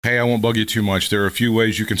Hey, I won't bug you too much. There are a few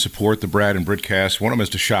ways you can support the Brad and Britcast. One of them is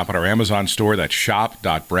to shop at our Amazon store. That's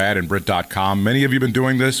shop.bradandbrit.com. Many of you have been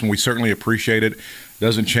doing this, and we certainly appreciate it.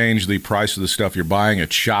 Doesn't change the price of the stuff you're buying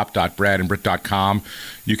at shop.bradandbrit.com.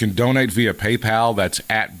 You can donate via PayPal. That's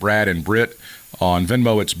at Brad and Brit. On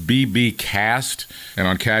Venmo, it's BBcast. And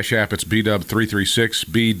on Cash App, it's BDub336,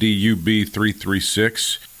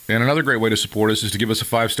 BDUB336. And another great way to support us is to give us a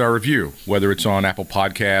 5-star review, whether it's on Apple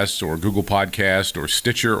Podcasts or Google Podcasts or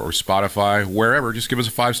Stitcher or Spotify, wherever. Just give us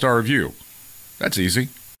a 5-star review. That's easy.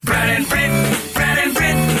 Brad and Brit,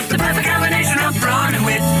 the perfect combination of brawn and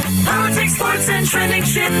wit. Politics, sports, and trending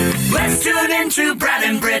shit. Let's tune into Brad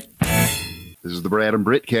and Brit. This is the Brad and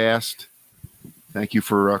Brit cast. Thank you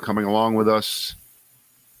for coming along with us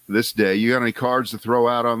this day. You got any cards to throw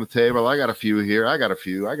out on the table? I got a few here. I got a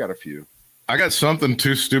few. I got something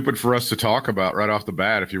too stupid for us to talk about right off the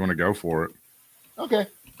bat. If you want to go for it. Okay.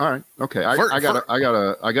 All right. Okay. I got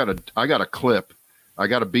a clip. I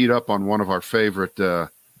got to beat up on one of our favorite. One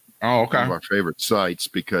of our favorite sites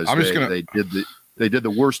because they did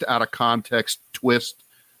the worst out of context twist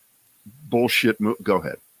bullshit. Go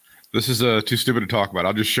ahead. This is too stupid to talk about.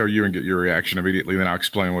 I'll just show you and get your reaction immediately. Then I'll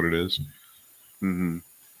explain what it is. Mm-hmm.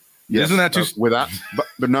 Yes, isn't that too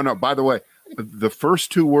but no. By the way. The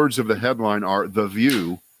first two words of the headline are The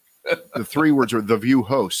View. The three words are The View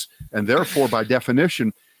hosts. And therefore, by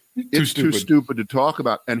definition, it's too stupid to talk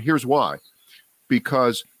about. And here's why.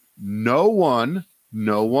 Because no one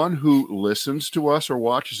who listens to us or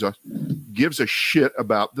watches us gives a shit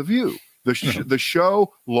about The View. The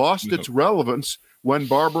show lost its relevance when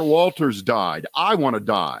Barbara Walters died. I want to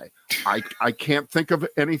die. I can't think of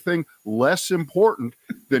anything less important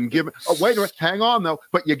than giving. Oh, wait a minute. Hang on, though.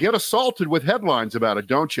 But you get assaulted with headlines about it,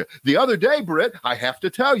 don't you? The other day, Britt, I have to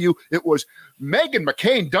tell you, it was Meghan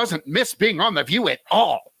McCain doesn't miss being on The View at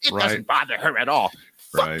all. It doesn't bother her at all.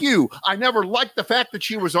 Fuck you. I never liked the fact that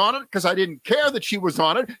she was on it because I didn't care that she was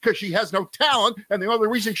on it because she has no talent. And the only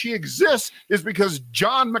reason she exists is because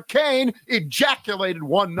John McCain ejaculated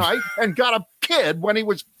one night and got a kid when he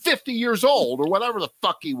was 50 years old or whatever the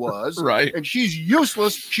fuck he was. Right. And she's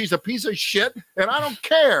useless. She's a piece of shit and I don't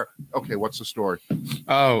care. Okay, what's the story?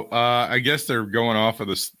 I guess they're going off of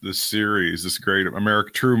this series, this great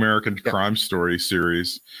true American crime story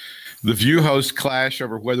series. The View hosts clash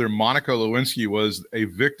over whether Monica Lewinsky was a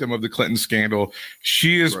victim of the Clinton scandal.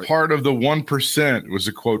 She is part of the 1%, was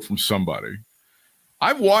a quote from somebody.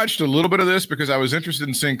 I've watched a little bit of this because I was interested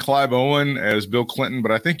in seeing Clive Owen as Bill Clinton,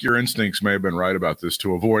 but I think your instincts may have been right about this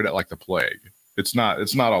to avoid it like the plague. It's not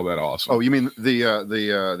all that awesome. Oh, you mean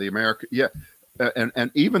the American? Yeah. And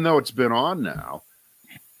even though it's been on now,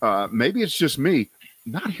 maybe it's just me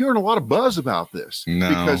not hearing a lot of buzz about this. No.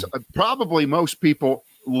 Because probably most people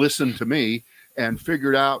listened to me and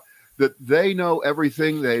figured out that they know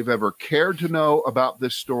everything they've ever cared to know about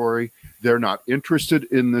this story. They're not interested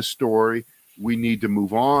in this story. We need to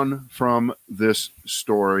move on from this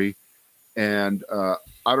story. And I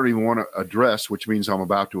don't even want to address, which means I'm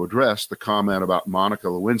about to address the comment about Monica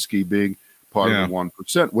Lewinsky being part of the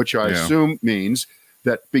 1%, which I assume means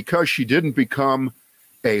that because she didn't become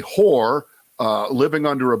a whore living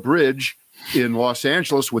under a bridge in Los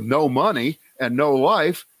Angeles with no money and no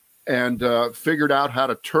life, and figured out how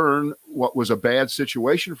to turn what was a bad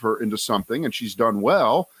situation for her into something, and she's done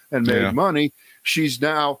well and made money. She's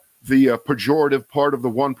now the pejorative part of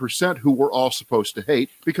the 1% who we're all supposed to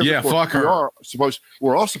hate because of course,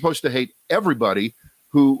 we're all supposed to hate everybody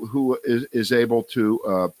who is able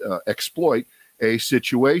to exploit a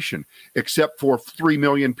situation, except for 3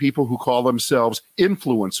 million people who call themselves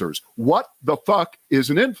influencers. What the fuck is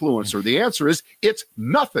an influencer? The answer is it's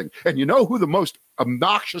nothing. And you know who the most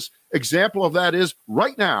obnoxious example of that is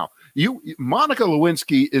right now? Monica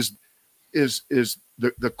Lewinsky is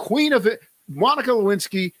the queen of it. Monica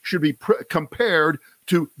Lewinsky should be compared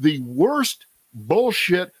to the worst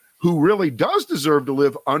bullshit who really does deserve to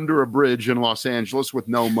live under a bridge in Los Angeles with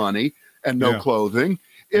no money and no clothing.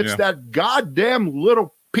 It's that goddamn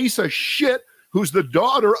little piece of shit who's the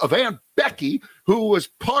daughter of Aunt Becky, who was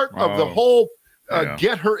part of the whole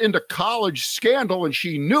get her into college scandal, and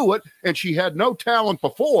she knew it, and she had no talent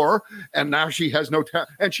before, and now she has no talent,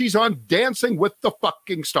 and she's on Dancing with the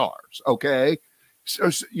fucking Stars, okay? So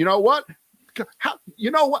you know what?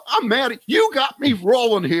 You know what? I'm mad at you. Got me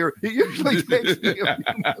rolling here. It usually takes me a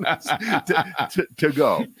few minutes to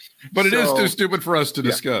go. But it is too stupid for us to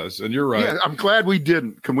discuss, and you're right. Yeah, I'm glad we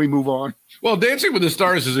didn't. Can we move on? Well, Dancing with the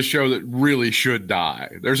Stars is a show that really should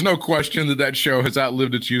die. There's no question that show has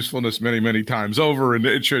outlived its usefulness many, many times over, and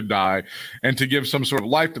it should die, and to give some sort of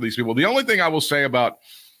life to these people. The only thing I will say about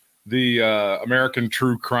the American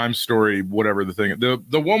True Crime Story, whatever the thing.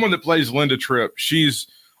 The woman that plays Linda Tripp, she's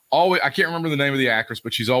always, I can't remember the name of the actress,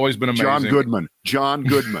 but she's always been amazing. John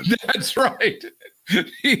Goodman. That's right.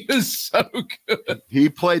 He is so good. He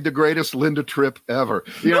played the greatest Linda Tripp ever.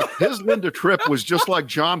 You know, his Linda Tripp was just like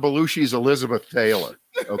John Belushi's Elizabeth Taylor.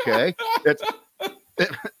 Okay,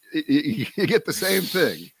 you get the same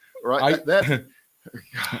thing, right?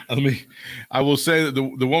 I will say that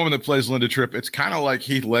the woman that plays Linda Tripp, it's kind of like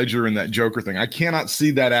Heath Ledger in that Joker thing. I cannot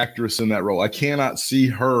see that actress in that role. I cannot see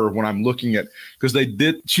her when I'm looking at, because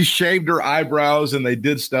she shaved her eyebrows and they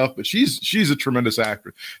did stuff, but she's a tremendous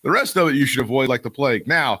actress. The rest of it you should avoid like the plague.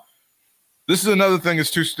 Now, this is another thing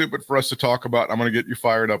that's too stupid for us to talk about. I'm going to get you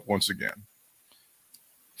fired up once again.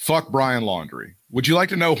 Fuck Brian Laundrie. Would you like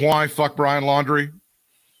to know why fuck Brian Laundrie?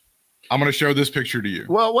 I'm going to show this picture to you.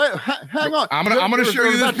 Well, wait, hang on. I'm going to show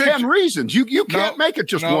you this picture. 10 reasons. You can't make it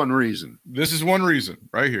just one reason. This is one reason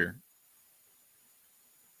right here.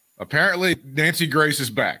 Apparently, Nancy Grace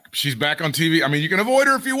is back. She's back on TV. I mean, you can avoid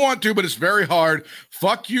her if you want to, but it's very hard.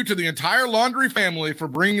 Fuck you to the entire Laundrie family for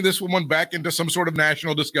bringing this woman back into some sort of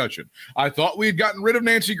national discussion. I thought we had gotten rid of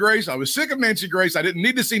Nancy Grace. I was sick of Nancy Grace. I didn't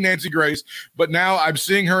need to see Nancy Grace, but now I'm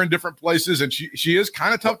seeing her in different places, and she is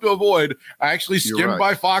kind of tough to avoid. I actually skimmed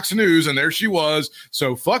by Fox News, and there she was.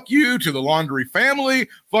 So fuck you to the Laundrie family.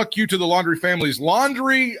 Fuck you to the Laundrie family's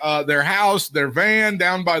laundry, their house, their van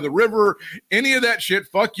down by the river, any of that shit.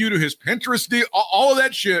 Fuck you to his Pinterest deal, all of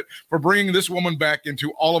that shit for bringing this woman back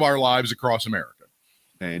into all of our lives across America.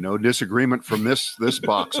 Hey, no disagreement from this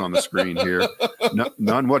box on the screen here,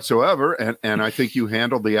 none whatsoever. And I think you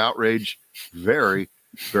handled the outrage very,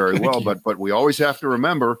 very well. But we always have to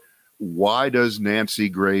remember, why does Nancy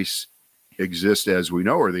Grace exist as we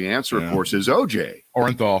know her? The answer, of course, is OJ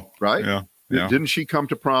Orenthal, right? Yeah. Didn't she come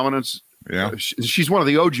to prominence? Yeah, she's one of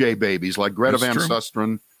the OJ babies, like Greta Van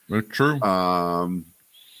Susteren. True.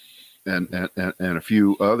 And a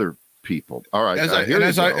few other people. All right.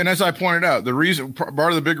 As I pointed out, the reason, part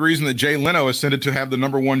of the big reason that Jay Leno ascended to have the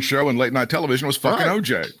 #1 show in late night television was fucking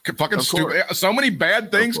OJ. Fucking stupid. So many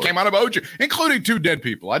bad things came out of OJ, including 2 dead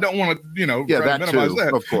people. I don't want to, try to minimize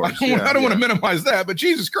that. Of course. I don't want to minimize that, but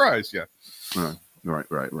Jesus Christ. Yeah. Right.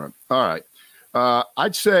 All right.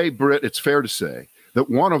 I'd say, Britt, it's fair to say that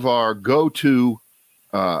one of our go-to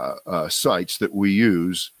sites that we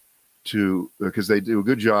use because they do a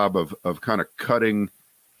good job of kind of cutting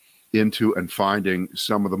into and finding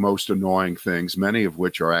some of the most annoying things, many of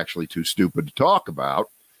which are actually too stupid to talk about.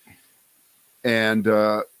 And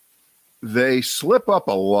they slip up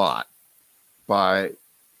a lot by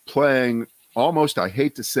playing almost, I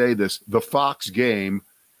hate to say this, the Fox game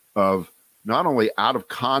of not only out of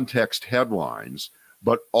context headlines,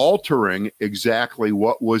 but altering exactly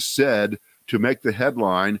what was said to make the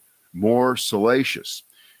headline more salacious.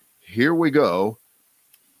 Here we go.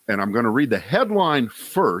 And I'm going to read the headline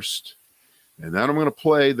first, and then I'm going to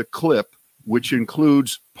play the clip, which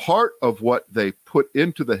includes part of what they put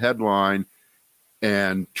into the headline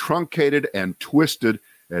and truncated and twisted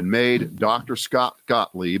and made Dr. Scott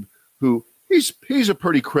Gottlieb, who he's a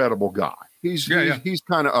pretty credible guy. He's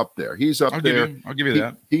kind of up there. He's up there. I'll give you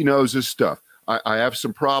that. He knows his stuff. I have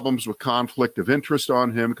some problems with conflict of interest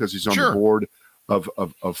on him because he's on the board of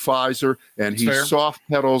Pfizer, and he soft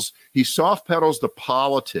pedals the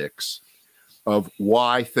politics of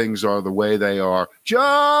why things are the way they are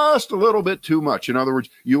just a little bit too much. In other words,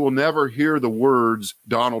 you will never hear the words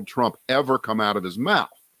Donald Trump ever come out of his mouth.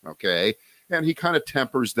 Okay. And he kind of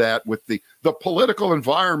tempers that with the political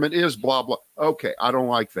environment is blah, blah. Okay. I don't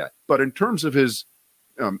like that. But in terms of his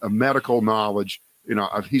medical knowledge,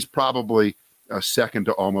 he's probably second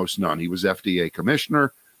to almost none. He was FDA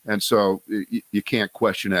commissioner. And so you can't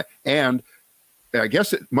question that. And I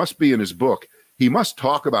guess it must be in his book. He must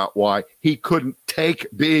talk about why he couldn't take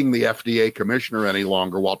being the FDA commissioner any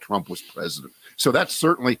longer while Trump was president. So that's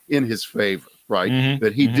certainly in his favor, right? Mm-hmm,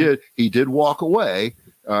 that he did walk away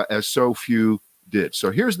as so few did. So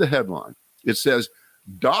here's the headline. It says,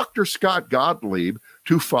 Dr. Scott Gottlieb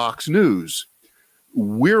to Fox News.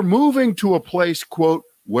 We're moving to a place, quote,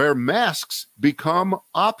 where masks become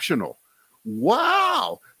optional.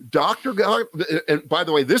 Wow. Dr. Gottlieb, and by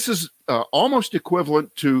the way, this is almost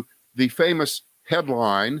equivalent to the famous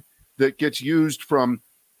headline that gets used from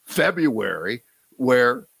February,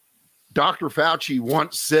 where Dr. Fauci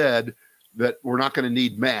once said that we're not going to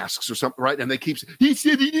need masks or something, right? And they keep saying, he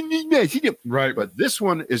said he didn't need masks. Right. But this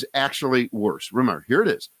one is actually worse. Remember, here it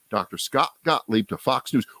is. Dr. Scott Gottlieb to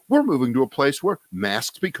Fox News. We're moving to a place where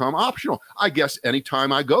masks become optional. I guess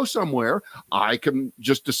anytime I go somewhere, I can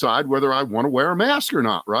just decide whether I want to wear a mask or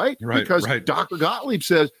not, right? Because Dr. Gottlieb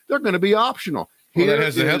says they're going to be optional. Well, that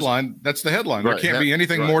has the headline. That's the headline. There can't be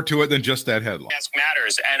anything more to it than just that headline. Mask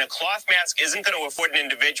matters, and a cloth mask isn't going to afford an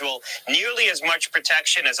individual nearly as much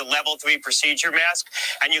protection as a level 3 procedure mask,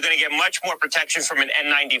 and you're going to get much more protection from an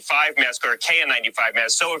N95 mask or a KN95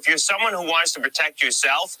 mask. So if you're someone who wants to protect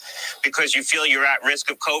yourself because you feel you're at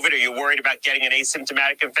risk of COVID or you're worried about getting an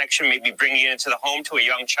asymptomatic infection, maybe bringing it into the home to a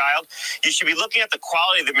young child, you should be looking at the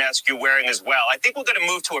quality of the mask you're wearing as well. I think we're going to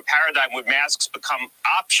move to a paradigm where masks become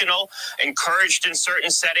optional, encouraged in certain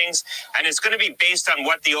settings, and it's going to be based on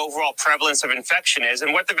what the overall prevalence of infection is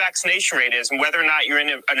and what the vaccination rate is and whether or not you're in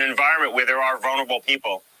an environment where there are vulnerable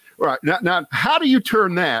people. Right. Now how do you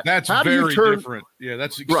turn that? That's very different. Yeah,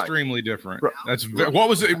 that's extremely different. Right. That's what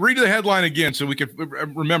was it? Read the headline again so we can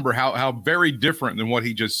remember how very different than what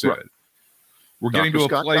he just said. Right. We're getting to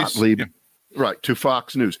a place. Right, to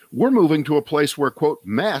Fox News. We're moving to a place where, quote,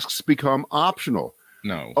 masks become optional.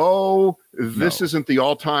 No. Oh, this isn't the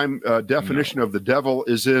all-time definition of the devil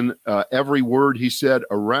is in every word he said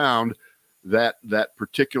around that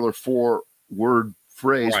particular 4-word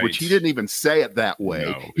phrase, which he didn't even say it that way.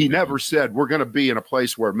 No, he never said we're going to be in a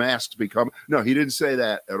place where masks become. No, he didn't say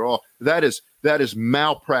that at all. That is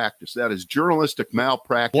malpractice. That is journalistic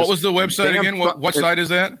malpractice. What was the website again? What site is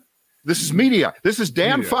that? This is media. This is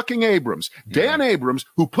Dan fucking Abrams. Dan Abrams,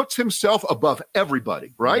 who puts himself above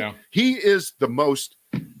everybody, right? Yeah. He is the most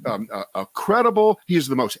credible. He is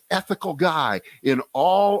the most ethical guy in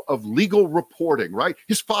all of legal reporting, right?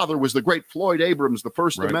 His father was the great Floyd Abrams, the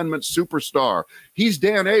First Amendment superstar. He's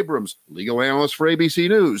Dan Abrams, legal analyst for ABC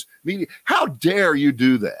News. Media. How dare you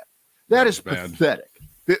do that? That is pathetic.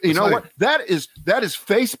 You know what? That is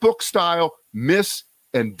Facebook style mis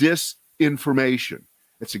and disinformation.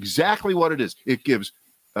 It's exactly what it is. It gives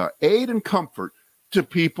aid and comfort to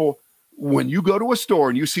people when you go to a store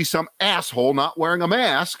and you see some asshole not wearing a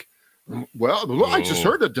mask. Well, I just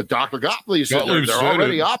heard that Dr. Gottlieb said they're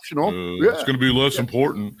already optional. It's going to be less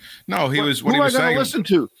important. No, he was what he was saying. Who am I going to listen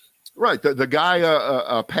to? Right, the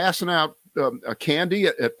guy passing out candy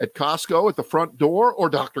at Costco at the front door, or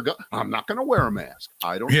Dr. I'm not going to wear a mask.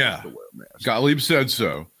 I don't have to wear a mask. Gottlieb said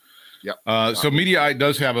so. Yeah. So Mediaite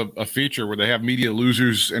does have a feature where they have media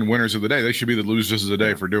losers and winners of the day. They should be the losers of the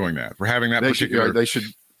day for doing that, for having that particular. They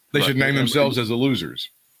should name themselves as the losers.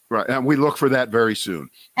 Right, and we look for that very soon.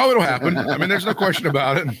 Oh, it'll happen. I mean, there's no question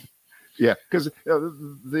about it. Yeah, because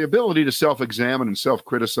the ability to self-examine and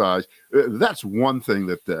self-criticize, that's one thing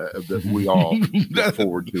that we all look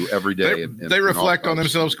forward to every day. They reflect on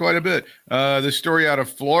themselves quite a bit. The story out of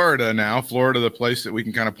Florida now, the place that we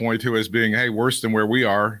can kind of point to as being, hey, worse than where we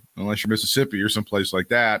are, unless you're Mississippi or someplace like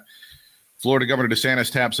that. Florida Governor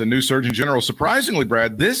DeSantis taps a new Surgeon General. Surprisingly,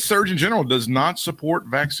 Brad, this Surgeon General does not support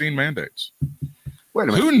vaccine mandates. Wait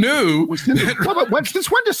a minute. Who knew? Since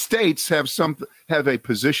when do states have a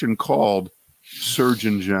position called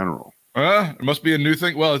Surgeon General? It must be a new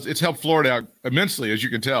thing. Well, it's helped Florida out immensely, as you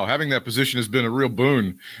can tell. Having that position has been a real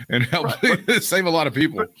boon and helped save a lot of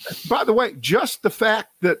people. By the way, just the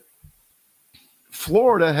fact that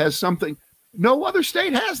Florida has something, no other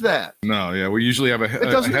state has that. No, yeah, we usually have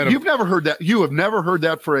you've never heard that. You have never heard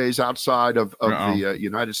that phrase outside of the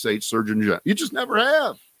United States Surgeon General. You just never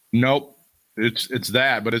have. Nope. It's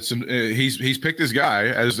that, but he's picked his guy,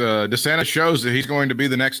 as DeSantis shows that he's going to be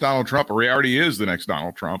the next Donald Trump, or he already is the next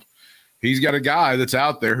Donald Trump. He's got a guy that's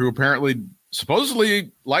out there who apparently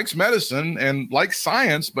supposedly likes medicine and likes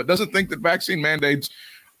science, but doesn't think that vaccine mandates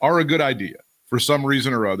are a good idea for some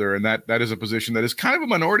reason or other. And that is a position that is kind of a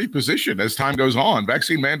minority position as time goes on.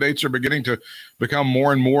 Vaccine mandates are beginning to become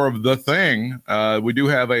more and more of the thing. We do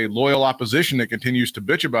have a loyal opposition that continues to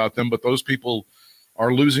bitch about them, but those people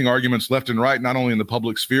are losing arguments left and right, not only in the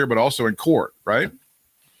public sphere, but also in court, right?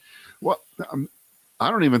 Well, I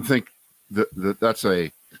don't even think that's a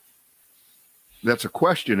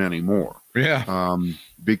question anymore. Yeah.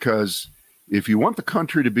 Because if you want the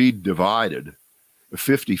country to be divided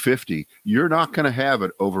 50-50, you're not going to have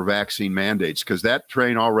it over vaccine mandates, because that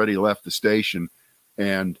train already left the station,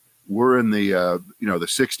 and we're in the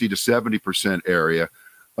 60 to 70% area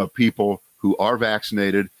of people who are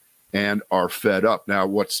vaccinated and are fed up. Now,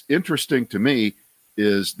 what's interesting to me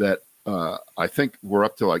is that I think we're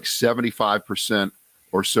up to like 75%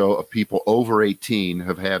 or so of people over 18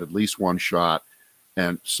 have had at least one shot.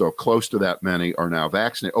 And so close to that many are now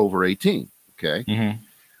vaccinated over 18. Okay.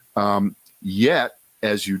 Mm-hmm. Yet,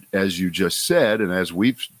 as you just said, and as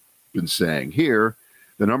we've been saying here,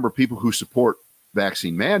 the number of people who support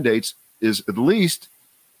vaccine mandates is at least,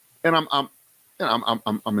 and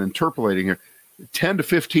I'm interpolating here, 10 to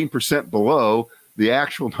 15% below the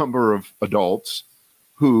actual number of adults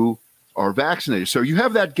who are vaccinated. So you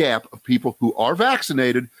have that gap of people who are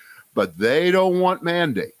vaccinated, but they don't want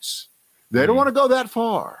mandates. They don't want to go that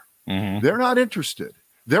far. They're not interested.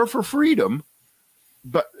 They're for freedom.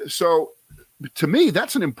 But so to me,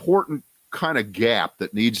 that's an important kind of gap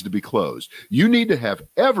that needs to be closed. You need to have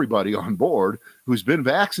everybody on board who's been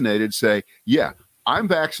vaccinated say, yeah, I'm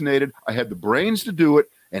vaccinated. I had the brains to do it,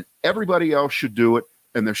 and everybody else should do it.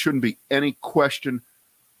 And there shouldn't be any question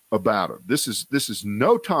about it. This is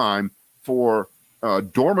no time for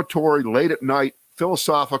dormitory, late at night,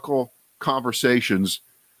 philosophical conversations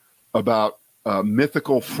about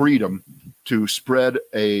mythical freedom to spread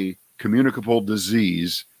a communicable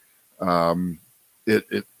disease.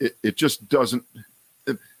 It just doesn't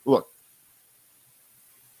look.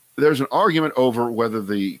 There's an argument over whether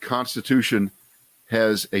the Constitution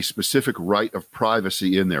has a specific right of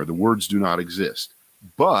privacy in there. The words do not exist,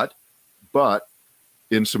 but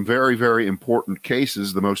in some very, very important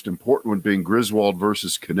cases, the most important one being Griswold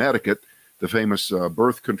versus Connecticut, the famous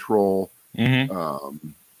birth control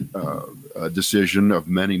decision of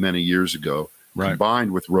many, many years ago,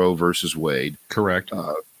 combined with Roe versus Wade. Correct.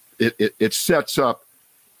 It sets up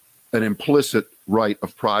an implicit right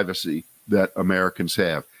of privacy that Americans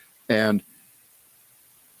have. And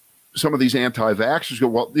some of these anti-vaxxers go,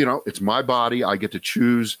 well, it's my body. I get to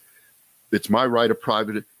choose. It's my right of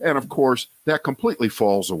privacy. And of course, that completely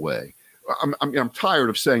falls away. I'm tired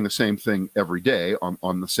of saying the same thing every day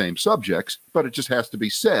on the same subjects, but it just has to be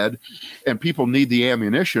said. And people need the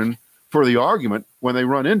ammunition for the argument when they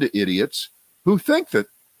run into idiots who think that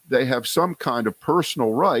they have some kind of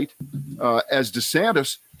personal right, as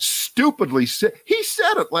DeSantis stupidly said. He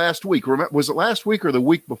said it last week. Was it last week or the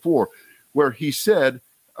week before, where he said,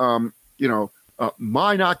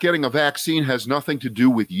 my not getting a vaccine has nothing to do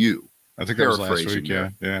with you. I think that was last week. Yeah,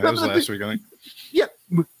 that was last week, I think. Yeah,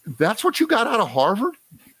 that's what you got out of Harvard?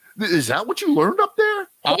 Is that what you learned up there?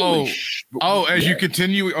 As you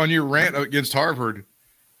continue on your rant against Harvard,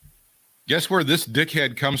 guess where this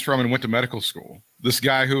dickhead comes from and went to medical school? This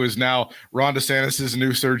guy who is now Ron DeSantis'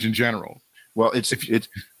 new Surgeon General. Well,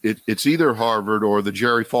 it's either Harvard or the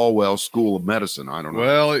Jerry Falwell School of Medicine. I don't know.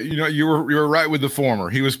 Well, you were right with the former.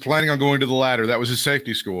 He was planning on going to the latter. That was his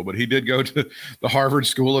safety school, but he did go to the Harvard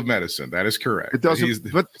School of Medicine. That is correct. It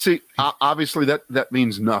doesn't. But see, obviously that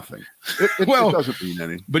means nothing. It doesn't mean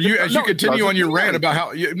anything. But you continue on your rant about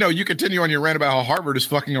how you continue on your rant about how Harvard is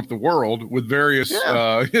fucking up the world with various,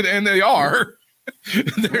 and they are.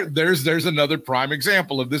 There's another prime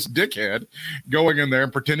example of this dickhead going in there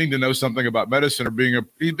and pretending to know something about medicine, or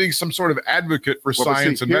being some sort of advocate for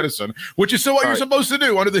science and medicine, which is what you're supposed to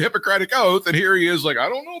do under the Hippocratic Oath. And here he is, like, I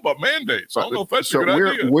don't know about mandates. I don't know if that's a good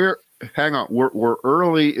idea. Hang on, we're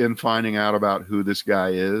early in finding out about who this guy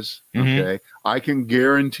is. Okay, I can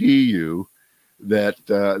guarantee you that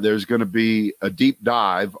there's going to be a deep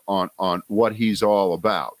dive on what he's all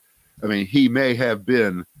about. I mean, he may have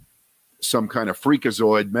been some kind of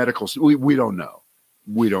freakazoid medical. We don't know.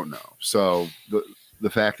 We don't know. So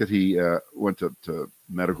the fact that he went to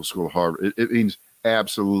medical school at Harvard, it means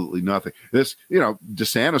absolutely nothing. This,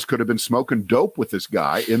 DeSantis could have been smoking dope with this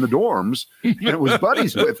guy in the dorms and was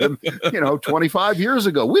buddies with him, 25 years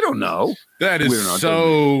ago. We don't know. That is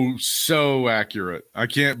so accurate. I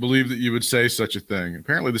can't believe that you would say such a thing.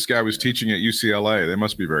 Apparently this guy was teaching at UCLA. They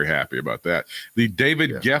must be very happy about that. The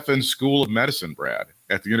David Geffen School of Medicine, Brad,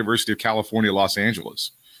 at the University of California, Los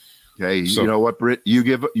Angeles. Okay, so, you know what, Britt? You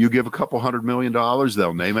give a couple $100 million,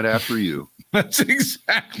 they'll name it after you. That's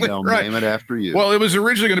exactly they'll right. Name it after you. Well, it was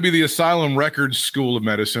originally going to be the Asylum Records School of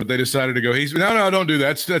Medicine, but they decided to go. No, don't do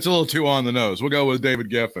that. That's a little too on the nose. We'll go with David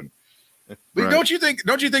Geffen. But don't you think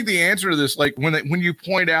the answer to this, like when you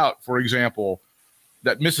point out, for example,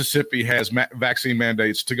 that Mississippi has vaccine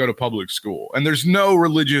mandates to go to public school, and there's no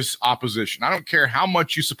religious opposition. I don't care how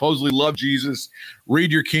much you supposedly love Jesus,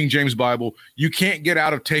 read your King James Bible, you can't get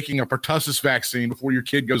out of taking a pertussis vaccine before your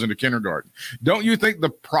kid goes into kindergarten. Don't you think the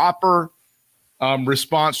proper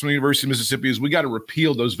response from the University of Mississippi is we got to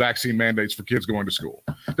repeal those vaccine mandates for kids going to school?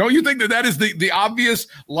 Don't you think that is the obvious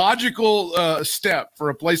logical step for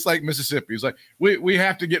a place like Mississippi? It's like we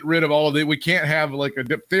have to get rid of all of it. We can't have like a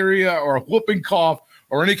diphtheria or a whooping cough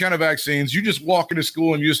or any kind of vaccines. You just walk into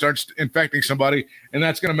school and you start infecting somebody, and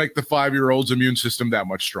that's going to make the 5-year-old's immune system that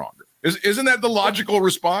much stronger. Isn't that the logical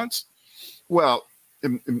response? Well,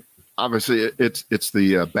 obviously, it's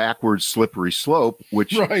the backwards slippery slope,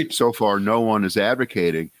 which so far no one is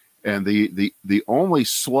advocating. And the only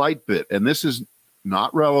slight bit, and this is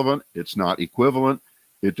not relevant, it's not equivalent,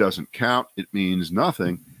 it doesn't count, it means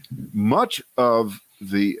nothing. Much of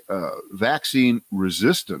the vaccine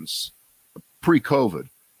resistance pre-COVID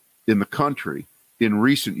in the country in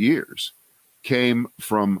recent years came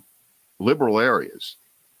from liberal areas.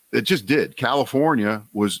 It just did. California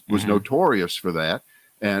was notorious for that.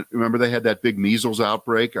 And remember, they had that big measles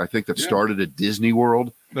outbreak, I think, that started at Disney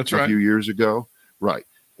World a few years ago. Right.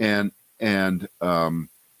 And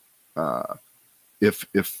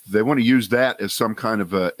if they want to use that as some kind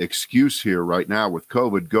of a excuse here right now with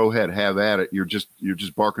COVID, go ahead, have at it. You're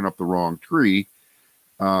just barking up the wrong tree.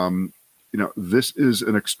 This is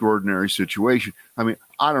an extraordinary situation. I mean,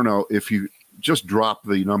 I don't know if you just drop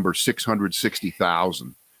the number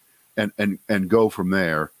 660,000 and go from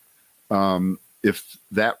there. If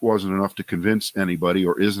that wasn't enough to convince anybody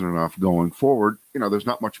or isn't enough going forward, there's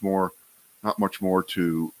not much more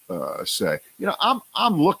to say.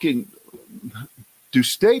 I'm looking. Do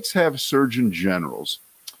states have surgeon generals?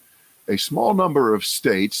 A small number of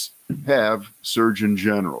states have surgeon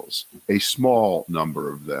generals. A small number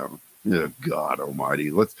of them. Oh, God Almighty!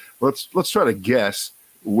 Let's try to guess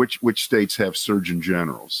which states have surgeon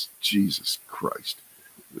generals. Jesus Christ!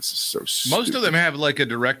 This is so stupid. Most of them have like a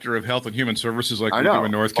director of health and human services, like we do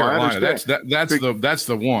in North Carolina. That's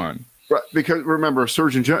the one. Right, because remember, a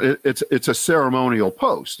surgeon general, it's a ceremonial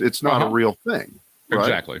post. It's not a real thing. Right?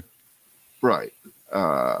 Exactly. Right.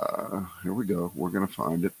 Here we go. We're gonna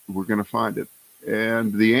find it.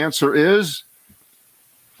 And the answer is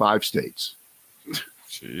 5 states.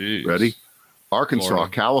 Jeez. Ready? Arkansas,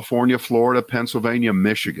 Florida. California, Florida, Pennsylvania,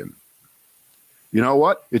 Michigan. You know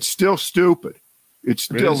what? It's still stupid. It's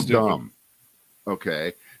still dumb.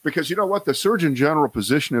 Okay. Because you know what? The Surgeon General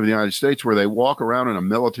position of the United States, where they walk around in a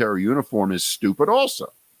military uniform, is stupid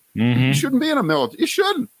also. Mm-hmm. You shouldn't be in a military. You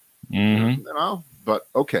shouldn't. Mm-hmm. But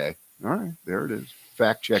okay. All right. There it is.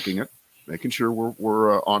 Fact checking it, making sure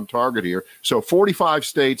we're on target here. So 45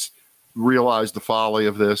 states realize the folly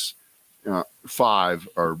of this. 5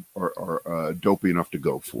 are dopey enough to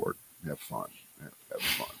go for it. Have fun. Have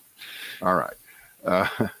fun. All right.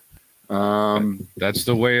 That's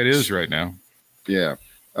the way it is right now. Yeah.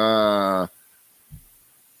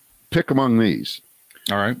 Pick among these.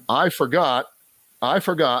 All right. I forgot.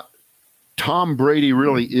 Tom Brady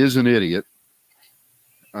really is an idiot.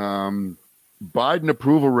 Biden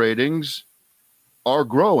approval ratings are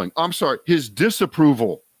growing. I'm sorry. His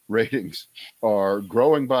disapproval ratings are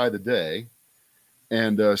growing by the day.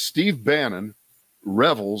 And Steve Bannon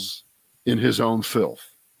revels in his own filth.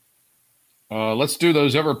 Let's do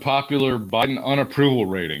those ever popular Biden unapproval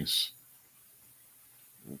ratings.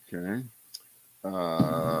 Okay.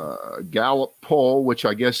 Gallup poll, which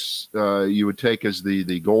I guess you would take as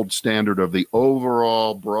the gold standard of the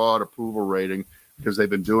overall broad approval rating, because they've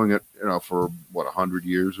been doing it, for 100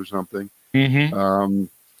 years or something. Mm-hmm.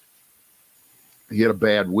 He had a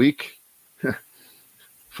bad week.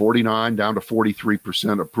 49 down to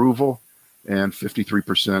 43% approval and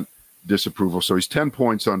 53% disapproval. So he's 10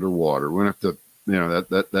 points underwater. We're gonna have to,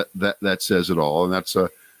 that says it all, and that's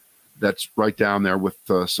right down there with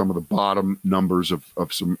some of the bottom numbers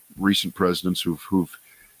of some recent presidents who've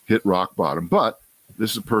hit rock bottom. But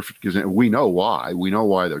this is a perfect example. We know why. We know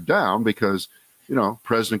why they're down, because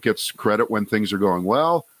president gets credit when things are going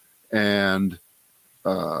well, and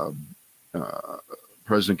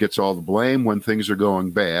president gets all the blame when things are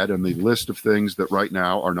going bad. And the list of things that right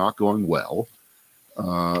now are not going well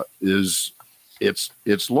is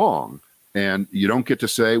long. And you don't get to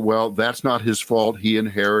say, well, that's not his fault. He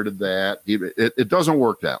inherited that. It doesn't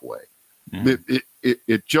work that way. Mm-hmm.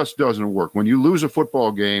 It just doesn't work. When you lose a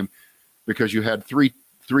football game because you had three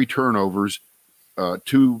turnovers,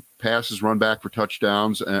 2 passes run back for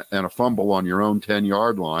touchdowns, and a fumble on your own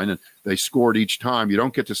 10-yard line, and they scored each time, you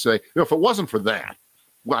don't get to say, if it wasn't for that,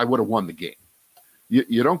 well, I would have won the game.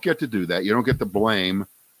 You don't get to do that. You don't get to blame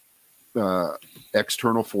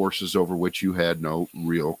external forces over which you had no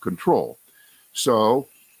real control. So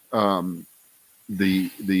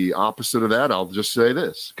the opposite of that, I'll just say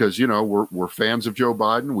this, because we're fans of Joe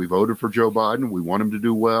Biden. We voted for Joe Biden. We want him to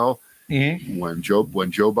do well. Mm-hmm. When Joe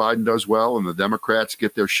Biden does well and the Democrats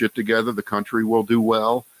get their shit together, the country will do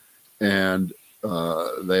well, and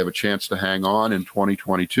they have a chance to hang on in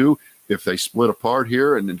 2022. If they split apart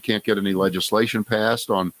here and can't get any legislation passed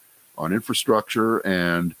on infrastructure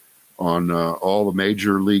and on all the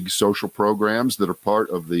major league social programs that are part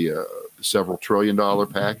of the several $1 trillion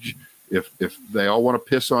package, if they all want to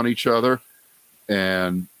piss on each other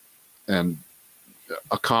and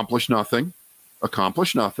accomplish nothing,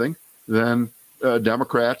 then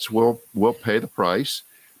Democrats will pay the price,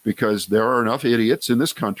 because there are enough idiots in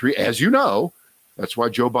this country, as you know. That's why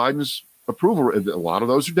Joe Biden's approval, a lot of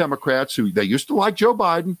those are Democrats who they used to like Joe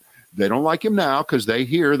Biden. They don't like him now because they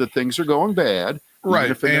hear that things are going bad.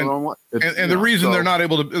 Right. And the reason they're not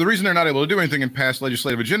able to do anything and pass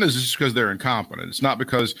legislative agendas is just because they're incompetent. It's not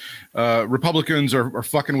because Republicans are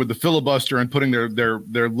fucking with the filibuster and putting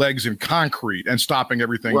their legs in concrete and stopping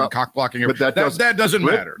everything and cock blocking everything. But that doesn't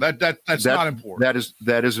matter. That's not important.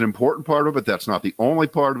 That is an important part of it. That's not the only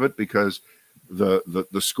part of it, because the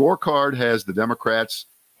scorecard has the Democrats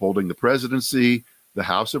holding the presidency, the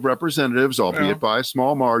House of Representatives, albeit by a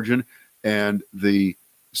small margin, and the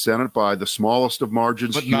Senate by the smallest of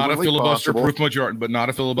margins, but not a filibuster-proof majority. But not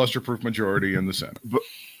a filibuster-proof majority in the Senate.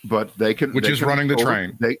 But they can, which is running the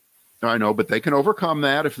train. I know, but they can overcome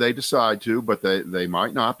that if they decide to. But they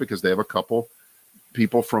might not, because they have a couple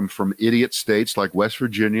people from idiot states like West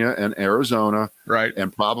Virginia and Arizona, right,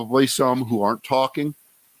 and probably some who aren't talking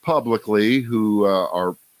publicly, who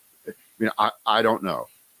are. I don't know.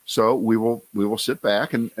 So we will sit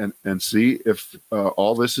back and see if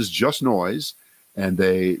all this is just noise. And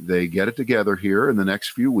they get it together here in the next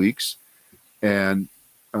few weeks, and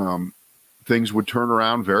things would turn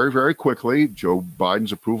around very, very quickly. Joe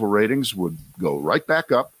Biden's approval ratings would go right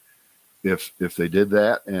back up if they did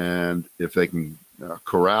that, and if they can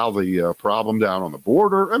corral the problem down on the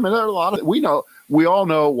border. I mean, there are a lot of we all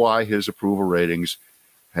know why his approval ratings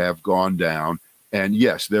have gone down. And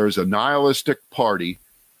yes, there is a nihilistic party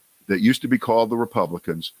that used to be called the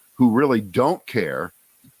Republicans who really don't care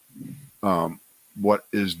what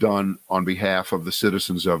is done on behalf of the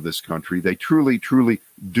citizens of this country. They truly, truly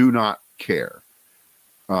do not care.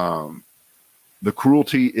 The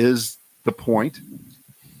cruelty is the point.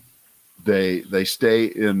 They stay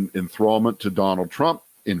in enthrallment to Donald Trump,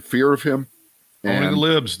 in fear of him. Owning the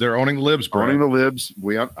libs. They're owning the libs, bro. Owning the libs.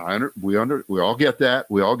 We all get that.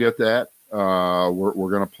 We all get that. We're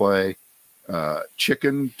going to play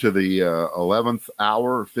chicken to the 11th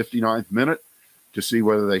hour, 59th minute, to see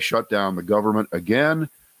whether they shut down the government again,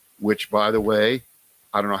 which, by the way,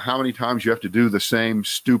 I don't know how many times you have to do the same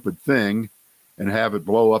stupid thing and have it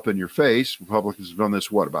blow up in your face. Republicans have done this,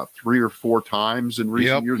 about 3 or 4 times in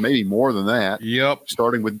recent years, maybe more than that. Yep.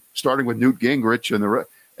 Starting with Newt Gingrich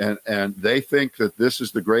and they think that this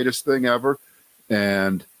is the greatest thing ever.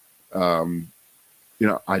 And,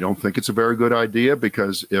 I don't think it's a very good idea,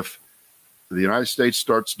 because if the United States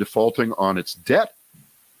starts defaulting on its debt,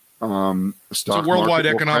 it's a worldwide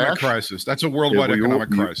economic crisis. That's a worldwide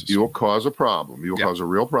economic crisis. You'll cause a problem. You'll cause a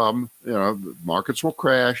real problem. The markets will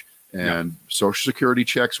crash, and Social Security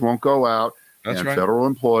checks won't go out, and federal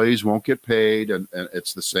employees won't get paid, and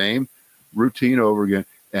it's the same routine over again.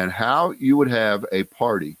 And how you would have a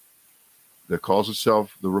party that calls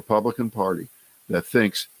itself the Republican Party that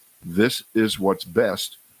thinks this is what's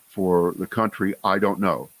best for the country, I don't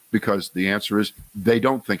know. Because the answer is they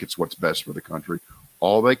don't think it's what's best for the country.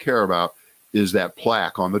 All they care about is that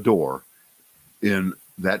plaque on the door in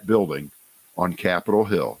that building on Capitol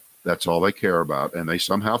Hill. That's all they care about. And they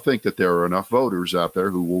somehow think that there are enough voters out there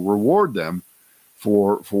who will reward them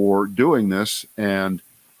for doing this. And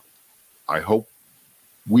I hope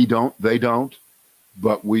they don't,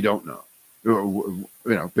 but we don't know.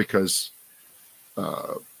 Because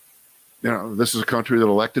this is a country that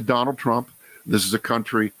elected Donald Trump. This is a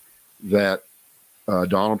country that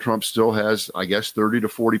Donald Trump still has, I guess, 30 to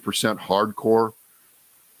 40% hardcore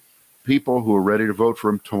people who are ready to vote for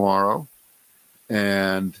him tomorrow.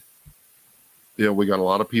 And, we got a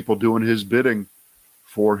lot of people doing his bidding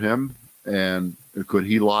for him. And could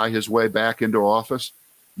he lie his way back into office?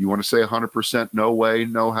 You want to say 100% no way,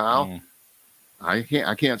 no how? I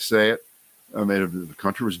can't say it. I mean, if the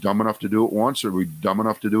country was dumb enough to do it once, are we dumb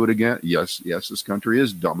enough to do it again? Yes, this country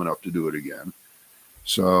is dumb enough to do it again.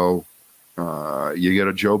 So you get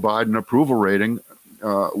a Joe Biden approval rating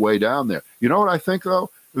way down there. You know what I think, though?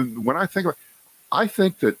 When I think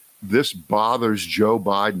that this bothers Joe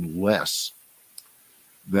Biden less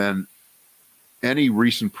than any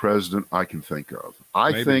recent president I can think of.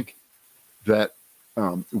 I think that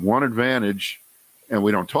one advantage, and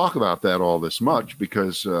we don't talk about that all this much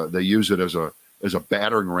because they use it as a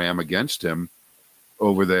battering ram against him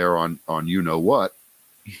over there on you know what.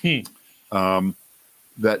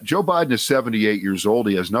 That Joe Biden is 78 years old.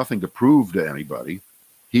 He has nothing to prove to anybody.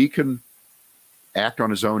 He can act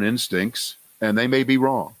on his own instincts, and they may be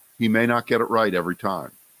wrong. He may not get it right every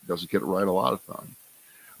time. He doesn't get it right a lot of times.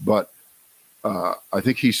 But I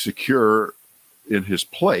think he's secure in his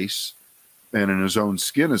place and in his own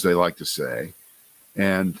skin, as they like to say.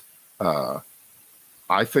 And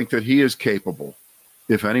I think that he is capable,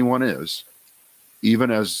 if anyone is,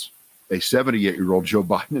 even as a 78-year-old Joe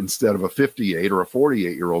Biden instead of a 58 or a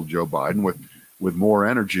 48-year-old Joe Biden with more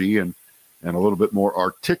energy and a little bit more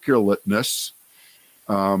articulateness.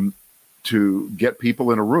 to get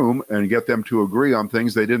people in a room and get them to agree on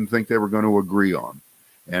things they didn't think they were going to agree on.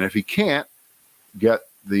 And if he can't get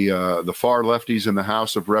the far lefties in the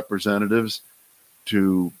House of Representatives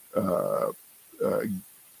to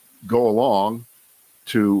go along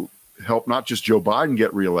to help not just Joe Biden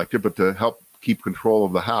get reelected, but to help keep control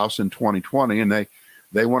of the House in 2020. And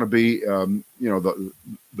they want to be,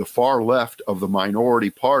 the far left of the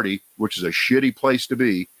minority party, which is a shitty place to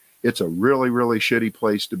be. It's a really, really shitty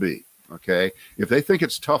place to be. Okay. If they think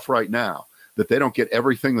it's tough right now that they don't get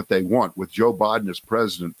everything that they want with Joe Biden as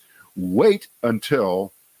president, wait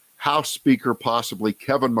until House Speaker, possibly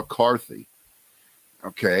Kevin McCarthy,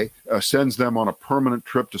 sends them on a permanent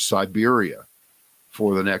trip to Siberia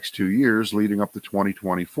for the next 2 years leading up to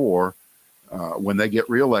 2024, when they get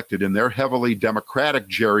reelected in their heavily Democratic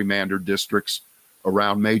gerrymandered districts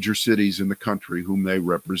around major cities in the country whom they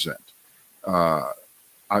represent.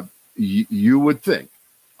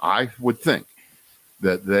 I would think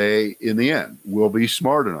that they, in the end, will be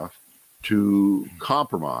smart enough to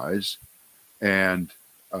compromise. And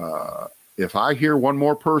if I hear one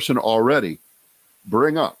more person already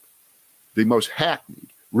bring up the most hackneyed,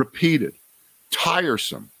 repeated,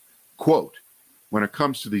 tiresome quote when it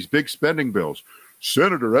comes to these big spending bills,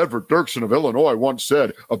 Senator Edward Dirksen of Illinois once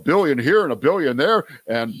said, $1 billion here and $1 billion there,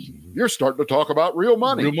 and you're starting to talk about real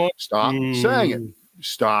money. Stop saying it.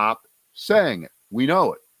 Stop saying it. We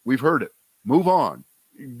know it. We've heard it. Move on.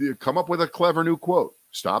 Come up with a clever new quote.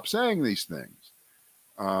 Stop saying these things.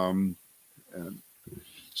 And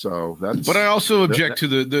so that's. But I also object to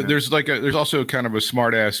the there's also kind of a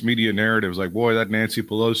smart ass media narrative. It's like, boy, that Nancy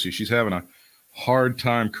Pelosi, she's having a hard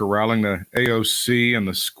time corralling the AOC and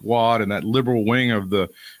the squad and that liberal wing of the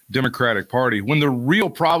Democratic Party, when the real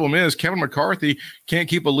problem is Kevin McCarthy can't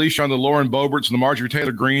keep a leash on the Lauren Boeberts and the Marjorie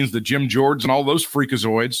Taylor Greens, the Jim Jordans, and all those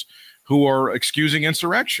freakazoids who are excusing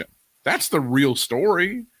insurrection. That's the real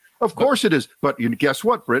story. Of course it is. But guess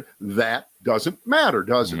what, Britt? That doesn't matter,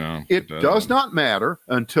 does it? No, it does not matter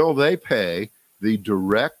until they pay the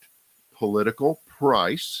direct political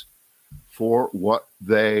price for what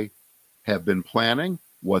they have been planning,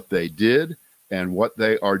 what they did, and what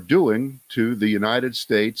they are doing to the United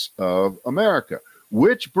States of America.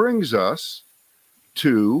 Which brings us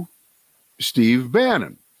to Steve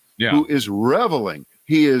Bannon, who is reveling.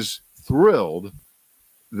 He is thrilled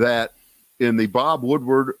that in the Bob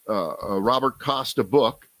Woodward, Robert Costa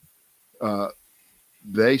book,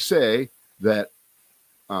 they say that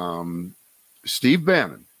Steve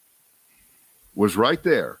Bannon was right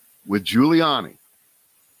there with Giuliani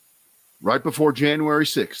right before January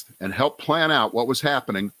 6th and helped plan out what was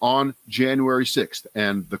happening on January 6th.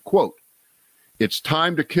 And the quote, "It's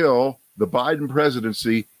time to kill the Biden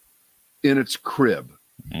presidency in its crib,"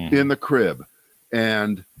 in the crib.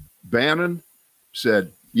 And Bannon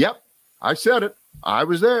said, "Yep, I said it. I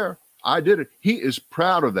was there. I did it." He is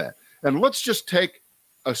proud of that. And let's just take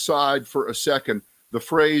aside for a second the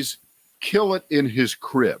phrase "kill it in his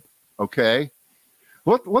crib." Okay,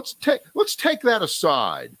 let's take that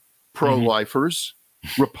aside. Pro-lifers,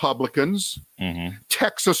 Republicans,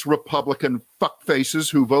 Texas Republican fuckfaces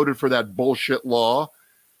who voted for that bullshit law,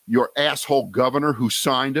 your asshole governor who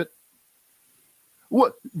signed it.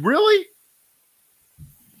 What, really?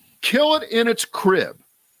 Kill it in its crib.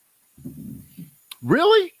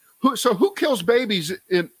 Really? Who kills babies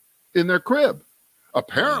in their crib?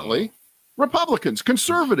 Apparently, Republicans,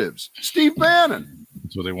 conservatives, Steve Bannon.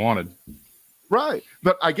 That's what they wanted. Right.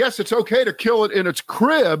 But I guess it's okay to kill it in its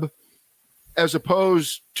crib as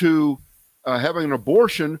opposed to having an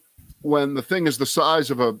abortion when the thing is the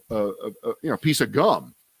size of a piece of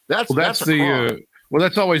gum. That's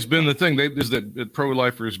always been the thing. That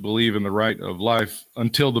pro-lifers believe in the right of life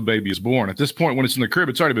until the baby is born. At this point, when it's in the crib,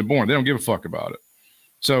 it's already been born. They don't give a fuck about it.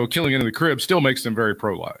 So killing it in the crib still makes them very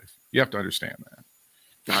pro-life. You have to understand that.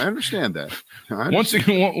 I understand that. Once it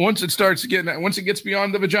gets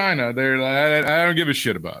beyond the vagina, they're like, I don't give a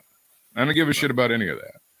shit about it. I don't give a shit about any of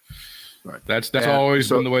that. Right. That's always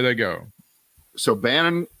been the way they go. So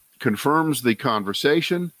Bannon confirms the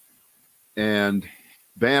conversation, and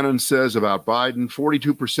Bannon says about Biden,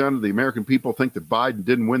 42% of the American people think that Biden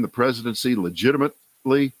didn't win the presidency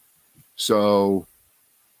legitimately. So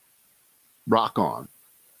rock on.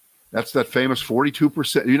 That's that famous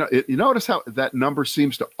 42%. You notice how that number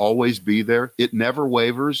seems to always be there. It never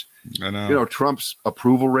wavers. I know. Trump's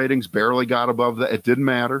approval ratings barely got above that. It didn't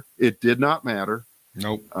matter. It did not matter.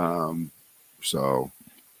 Nope. So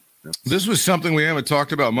this was something we haven't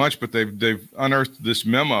talked about much, but they've unearthed this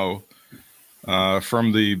memo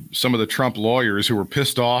from some of the Trump lawyers who were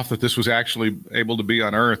pissed off that this was actually able to be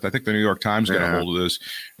unearthed. I think the New York Times got a hold of this.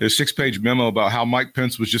 There's a 6-page memo about how Mike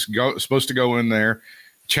Pence was just supposed to go in there,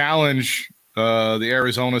 challenge the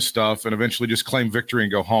Arizona stuff, and eventually just claim victory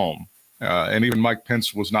and go home. And even Mike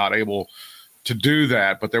Pence was not able to do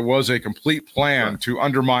that, but there was a complete plan to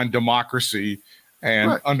undermine democracy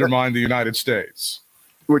and undermine the United States.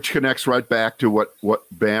 Which connects right back to what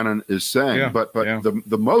Bannon is saying. But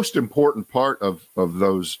the most important part of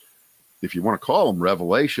those, if you want to call them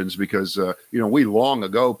revelations, because we long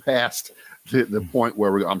ago passed the point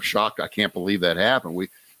where I'm shocked. I can't believe that happened.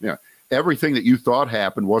 Everything that you thought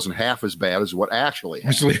happened wasn't half as bad as what actually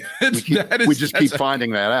happened. We just keep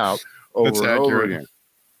finding that out over and over again.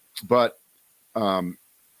 But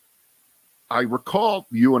I recall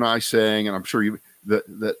you and I saying, and I'm sure you,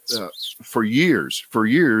 that for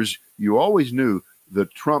years, you always knew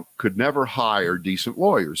that Trump could never hire decent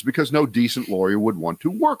lawyers because no decent lawyer would want to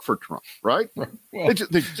work for Trump, right? Well,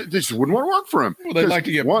 they just wouldn't want to work for him. Well, they like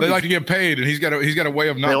to get paid, and he's got a way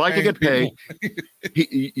of not. They like to get paid.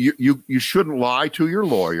 You shouldn't lie to your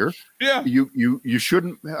lawyer. Yeah. You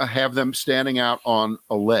shouldn't have them standing out on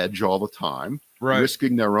a ledge all the time,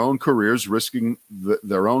 risking their own careers, risking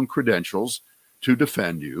their own credentials to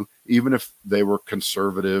defend you, even if they were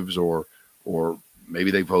conservatives or maybe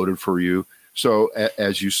they voted for you. So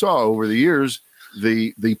as you saw over the years,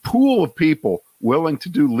 the pool of people willing to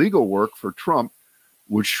do legal work for Trump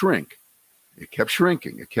would shrink. It kept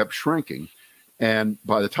shrinking. And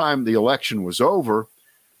by the time the election was over,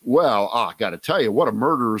 well, I got to tell you, what a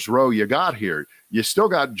murderer's row you got here. You still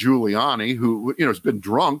got Giuliani, who has been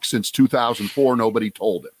drunk since 2004. Nobody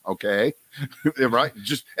told him. Okay, right?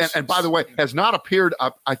 Just and by the way, has not appeared.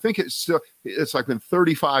 I think it's like been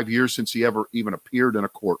 35 years since he ever even appeared in a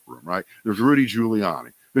courtroom. Right? There's Rudy Giuliani.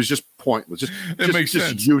 It was just pointless. It makes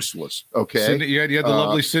sense. Just useless. Okay. You had the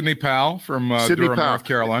lovely Sidney Powell from Durham, North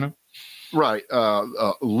Carolina. Right.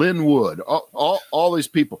 Lynn Wood. All these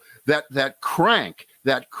people. That crank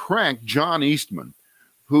John Eastman,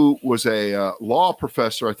 who was a law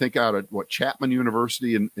professor, I think, out at Chapman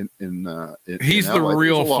University in he's in the LA.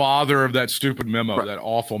 real father of that stupid memo, that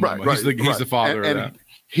awful memo. He's the father of that.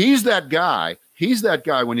 He's that guy. He's that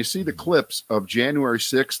guy. When you see the clips of January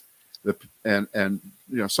 6th, and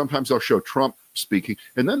sometimes they'll show Trump speaking,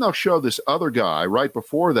 and then they'll show this other guy right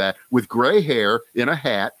before that with gray hair in a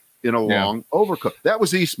hat in a long overcoat. That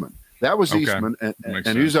was Eastman. Eastman, and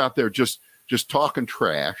he was out there just talking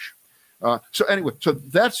trash. So anyway, so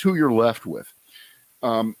that's who you're left with,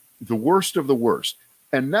 the worst of the worst.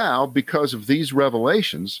 And now, because of these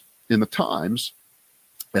revelations in the Times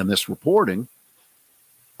and this reporting,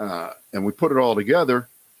 and we put it all together,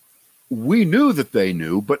 we knew that they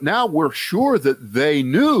knew, but now we're sure that they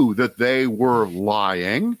knew that they were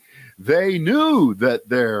lying. They knew that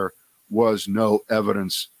there was no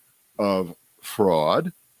evidence of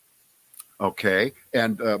fraud. Okay.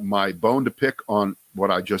 And my bone to pick on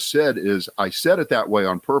what I just said is I said it that way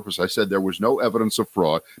on purpose. I said there was no evidence of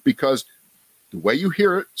fraud because the way you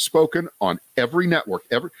hear it spoken on every network,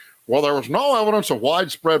 there was no evidence of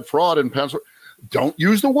widespread fraud in Pennsylvania. Don't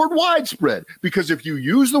use the word widespread, because if you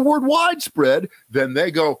use the word widespread, then they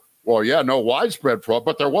go, well, yeah, no widespread fraud,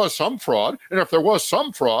 but there was some fraud. And if there was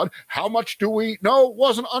some fraud, how much do we know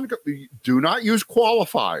wasn't? Do not use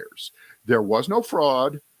qualifiers. There was no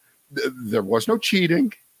fraud. There was no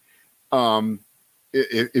cheating.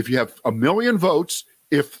 If you have 1 million votes,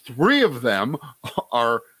 if 3 of them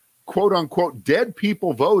are quote unquote dead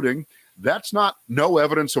people voting, that's not no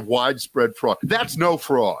evidence of widespread fraud. That's no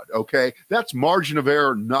fraud. Okay. That's margin of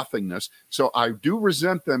error, nothingness. So I do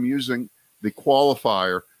resent them using the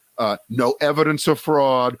qualifier, no evidence of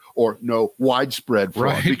fraud or no widespread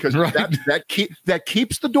fraud, because that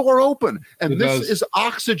keeps the door open. And this is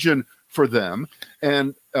oxygen for them.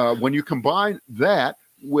 And when you combine that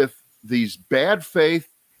with these bad faith,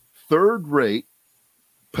 third rate,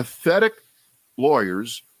 pathetic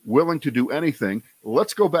lawyers willing to do anything,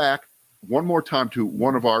 let's go back one more time to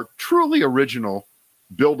one of our truly original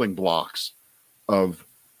building blocks of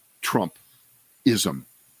Trumpism,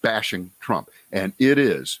 bashing Trump. And it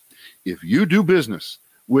is, if you do business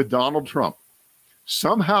with Donald Trump,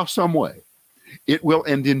 somehow, some way, it will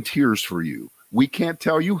end in tears for you. We can't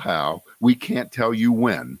tell you how, we can't tell you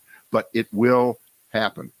when, but it will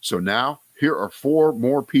happen. So now here are 4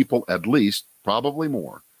 more people, at least, probably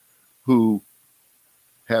more, who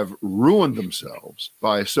have ruined themselves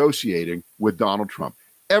by associating with Donald Trump.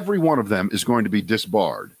 Every one of them is going to be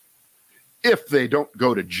disbarred if they don't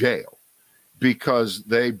go to jail because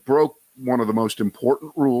they broke one of the most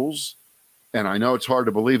important rules. And I know it's hard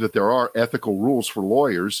to believe that there are ethical rules for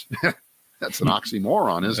lawyers. That's an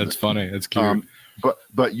oxymoron, isn't That's it? funny. That's cute.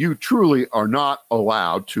 But you truly are not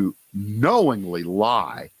allowed to knowingly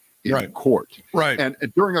lie in court. Right. And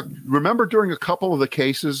during a couple of the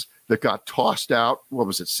cases that got tossed out, what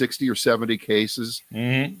was it, 60 or 70 cases?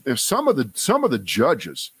 Mm-hmm. Some of the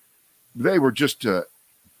judges, they were just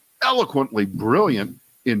eloquently brilliant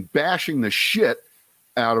in bashing the shit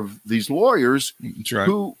out of these lawyers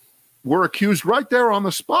who were accused right there on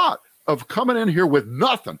the spot of coming in here with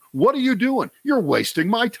nothing. What are you doing? You're wasting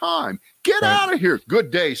my time. Get out of here.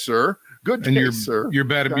 Good day, sir. Good day, sir. You're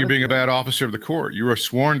being a bad officer of the court. You were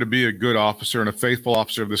sworn to be a good officer and a faithful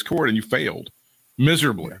officer of this court, and you failed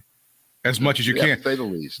miserably, as much as you can. To say the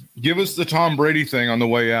least. Give us the Tom Brady thing on the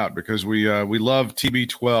way out, because we love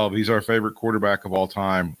TB12. He's our favorite quarterback of all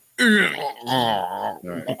time. All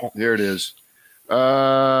right, here it is.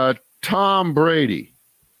 Tom Brady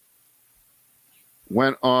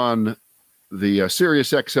went on the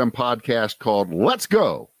Sirius XM podcast called Let's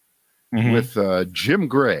Go with Jim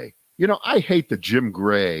Gray. You know, I hate that Jim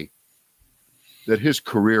Gray, that his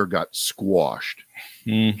career got squashed.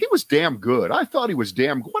 He was damn good. I thought he was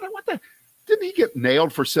damn good. What the? Didn't he get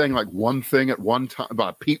nailed for saying like one thing at one time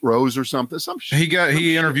about Pete Rose or something?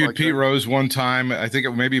 He interviewed like Pete Rose one time. I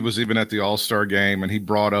think maybe it was even at the All-Star game, and he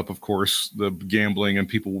brought up, of course, the gambling, and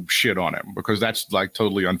people shit on him because that's like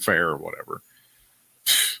totally unfair or whatever.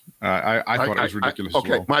 I thought it was ridiculous. Okay,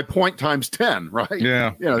 well. My point times 10, right?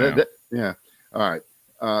 Yeah. Yeah. All right.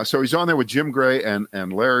 So he's on there with Jim Gray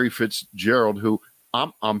and Larry Fitzgerald, who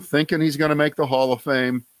I'm thinking he's going to make the Hall of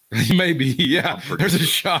Fame. Maybe, yeah. There's a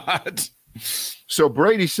shot. So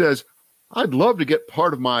Brady says, I'd love to get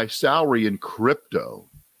part of my salary in crypto.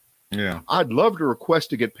 Yeah. I'd love to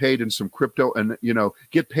request to get paid in some crypto and,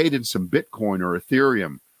 get paid in some Bitcoin or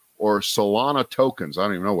Ethereum or Solana tokens. I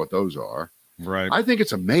don't even know what those are. Right. I think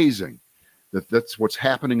it's amazing that that's what's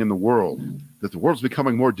happening in the world, that the world's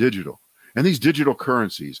becoming more digital. And these digital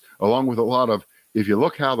currencies, along with a lot of, if you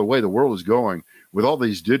look how the way the world is going with all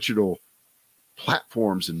these digital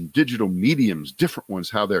platforms and digital mediums, different ones,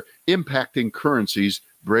 how they're impacting currencies,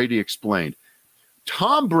 Brady explained.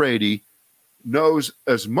 Tom Brady knows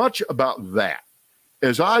as much about that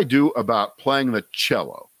as I do about playing the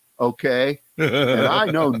cello, okay? And I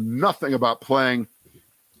know nothing about playing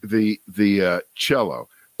the cello.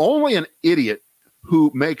 Only an idiot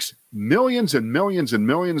who makes millions and millions and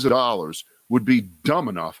millions of dollars would be dumb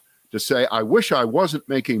enough to say, I wish I wasn't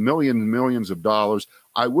making millions and millions of dollars.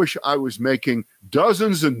 I wish I was making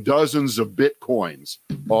dozens and dozens of Bitcoins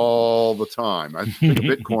all the time. I think a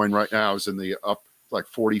Bitcoin right now is in the up like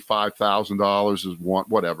 $45,000 is one,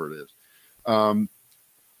 whatever it is.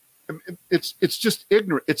 It's just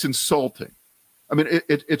ignorant. It's insulting. I mean,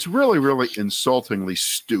 it's really, really insultingly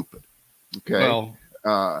stupid. Okay.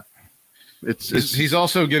 Well, he's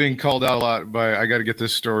also getting called out a lot by, I got to get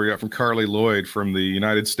this story up from Carly Lloyd from the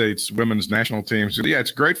United States women's national team. So, yeah,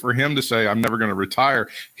 it's great for him to say, I'm never going to retire.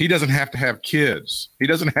 He doesn't have to have kids. He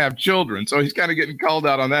doesn't have children. So he's kind of getting called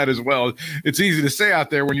out on that as well. It's easy to say out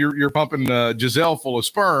there when you're pumping Giselle full of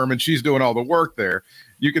sperm and she's doing all the work there.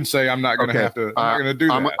 You can say, I'm not going to have to, I'm not going to do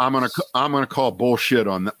that. I'm going to call bullshit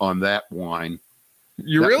on that whine.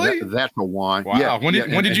 Really? That's a whine. Wow. Yeah, when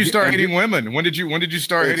did you start hating women? When did you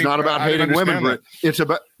start hating? It's not about hating women, but it's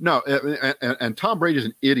about and Tom Brady's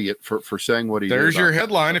an idiot for saying what he did. There's your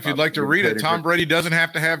headline if you'd like to read it. Tom Brady doesn't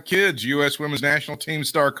have to have kids. U.S. women's national team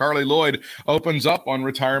star Carly Lloyd opens up on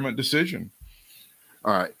retirement decision.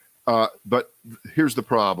 All right. But here's the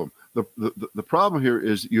problem. The problem here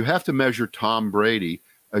is you have to measure Tom Brady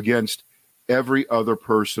against every other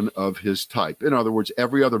person of his type. In other words,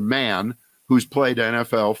 every other man who's played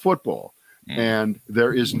NFL football. And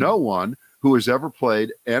there is no one who has ever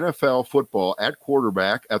played NFL football at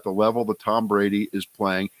quarterback at the level that Tom Brady is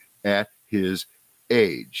playing at his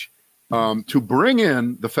age. To bring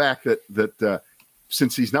in the fact that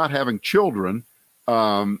since he's not having children,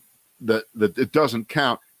 that it doesn't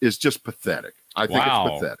count is just pathetic. I think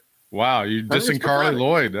it's pathetic. Wow, you dissing Carly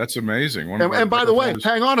Lloyd. That's amazing. And by the way,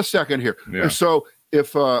 hang on a second here. Yeah. So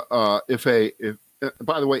if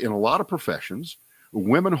by the way, in a lot of professions,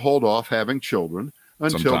 women hold off having children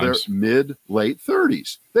until their late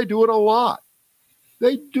 30s. They do it a lot.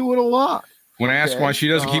 When asked why she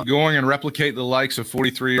doesn't keep going and replicate the likes of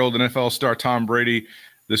 43-year-old NFL star Tom Brady,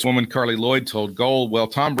 this woman, Carly Lloyd, told Gold, well,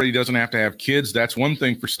 Tom Brady doesn't have to have kids. That's one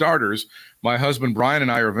thing for starters. My husband, Brian,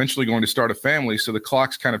 and I are eventually going to start a family, so the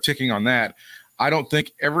clock's kind of ticking on that. I don't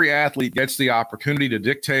think every athlete gets the opportunity to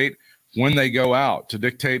dictate when they go out, to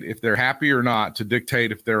dictate if they're happy or not, to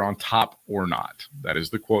dictate if they're on top or not. That is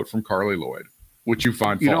the quote from Carly Lloyd, which you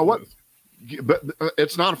find fault with. But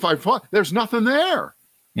it's not a fight fault. There's nothing there.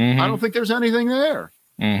 I don't think there's anything there.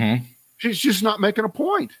 Mm-hmm. She's just not making a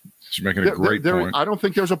point. She's making a great point. I don't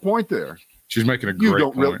think there's a point there. She's making a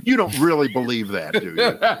great point. You don't really believe that, do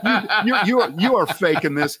you? You are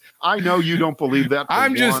faking this. I know you don't believe that.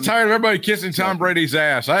 I'm just tired of everybody kissing Tom Brady's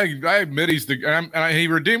ass. I admit he's he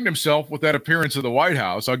redeemed himself with that appearance of the White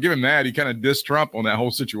House. I'll give him that. He kind of dissed Trump on that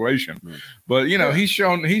whole situation. But he's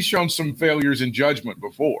shown some failures in judgment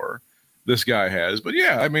before. This guy has. But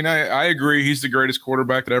yeah, I mean, I agree. He's the greatest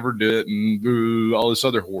quarterback that ever did, and all this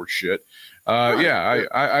other horse shit.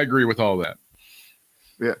 I agree with all that.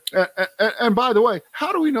 Yeah. And by the way,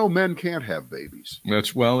 how do we know men can't have babies? Are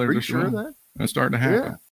you sure of that? That's starting to happen. Yeah.